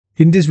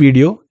In this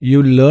video,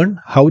 you learn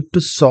how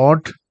to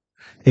sort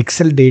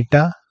Excel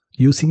data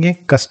using a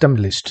custom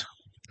list.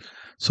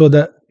 So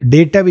the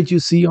data which you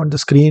see on the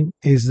screen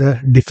is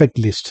the defect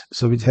list.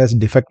 So which has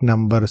defect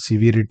number,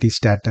 severity,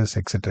 status,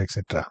 etc.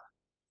 etc.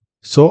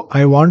 So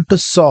I want to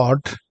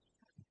sort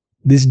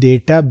this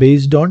data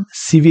based on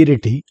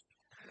severity,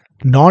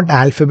 not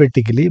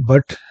alphabetically,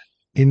 but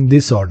in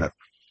this order: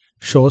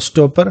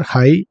 showstopper,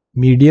 high,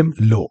 medium,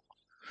 low.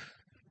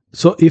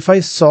 So if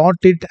I sort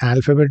it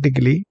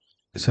alphabetically,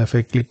 so if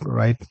I click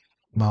right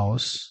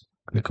mouse,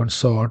 click on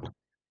sort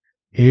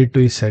A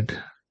to Z.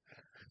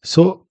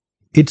 So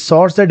it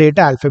sorts the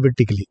data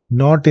alphabetically,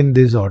 not in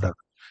this order.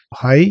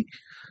 High,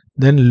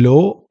 then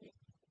low,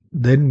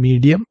 then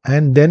medium,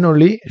 and then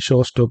only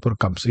showstopper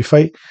comes. If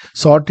I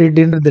sort it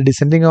in the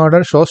descending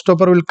order,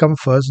 showstopper will come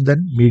first, then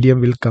medium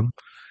will come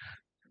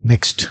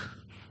next.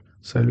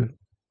 So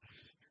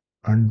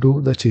I'll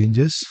undo the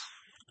changes.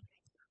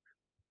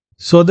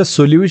 So the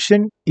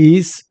solution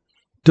is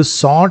to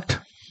sort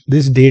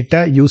this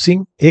data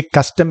using a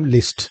custom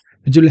list,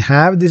 which will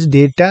have this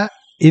data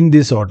in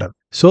this order.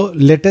 So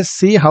let us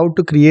see how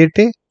to create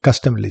a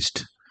custom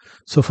list.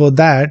 So for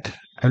that,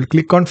 I will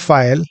click on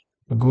File,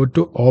 go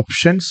to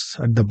Options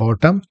at the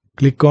bottom,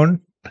 click on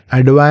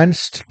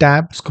Advanced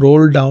tab,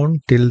 scroll down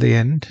till the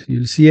end.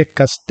 You'll see a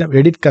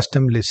Edit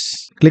Custom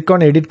List. Click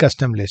on Edit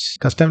Custom List.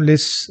 Custom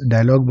List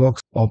dialog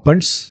box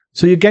opens.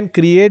 So you can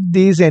create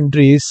these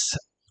entries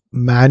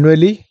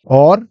manually,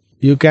 or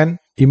you can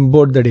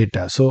import the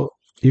data. So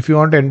if you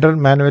want to enter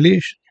manually,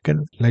 you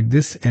can like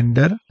this,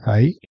 enter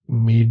high,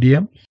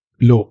 medium,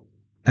 low,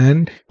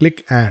 and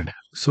click add.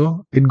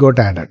 So it got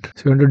added.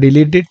 So you want to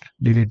delete it,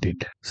 delete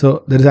it.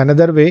 So there is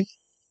another way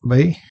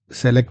by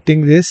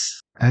selecting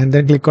this and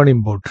then click on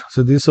import.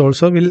 So this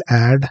also will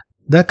add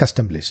the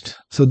custom list.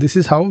 So this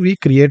is how we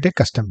create a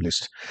custom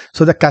list.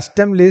 So the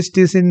custom list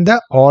is in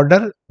the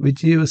order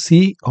which you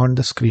see on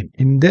the screen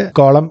in the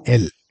column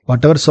L.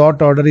 Whatever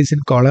sort order is in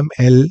column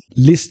L,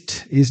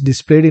 list is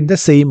displayed in the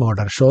same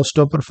order.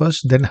 Showstopper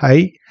first, then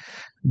high,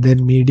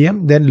 then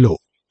medium, then low.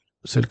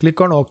 So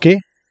click on OK.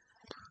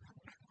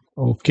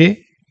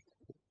 OK.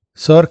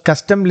 So our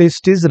custom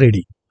list is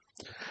ready.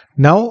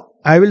 Now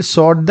I will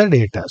sort the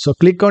data. So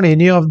click on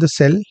any of the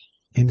cell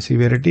in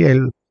severity.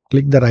 I'll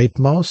click the right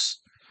mouse,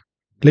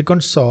 click on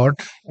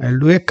sort. I'll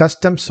do a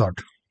custom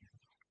sort.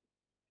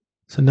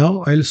 So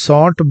now I'll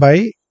sort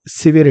by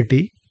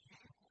severity.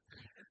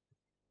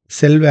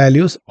 Cell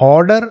values,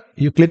 order,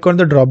 you click on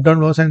the drop down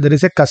mouse and there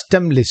is a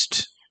custom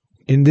list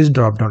in this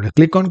drop down.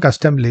 Click on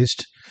custom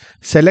list,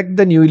 select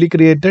the newly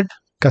created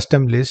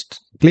custom list,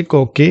 click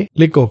OK,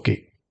 click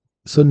OK.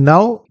 So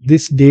now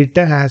this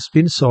data has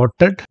been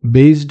sorted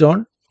based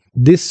on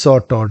this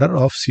sort order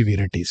of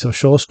severity. So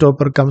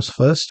showstopper comes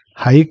first,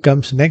 high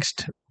comes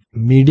next,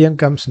 medium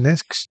comes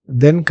next,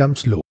 then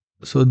comes low.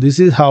 So this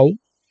is how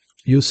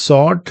you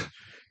sort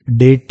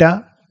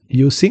data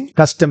using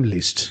custom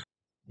list.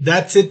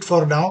 That's it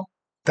for now.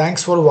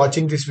 Thanks for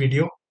watching this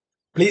video.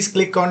 Please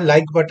click on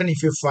like button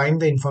if you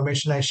find the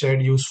information I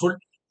shared useful,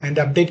 and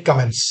update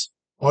comments.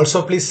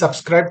 Also, please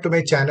subscribe to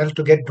my channel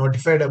to get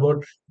notified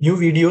about new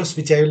videos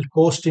which I will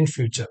post in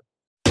future.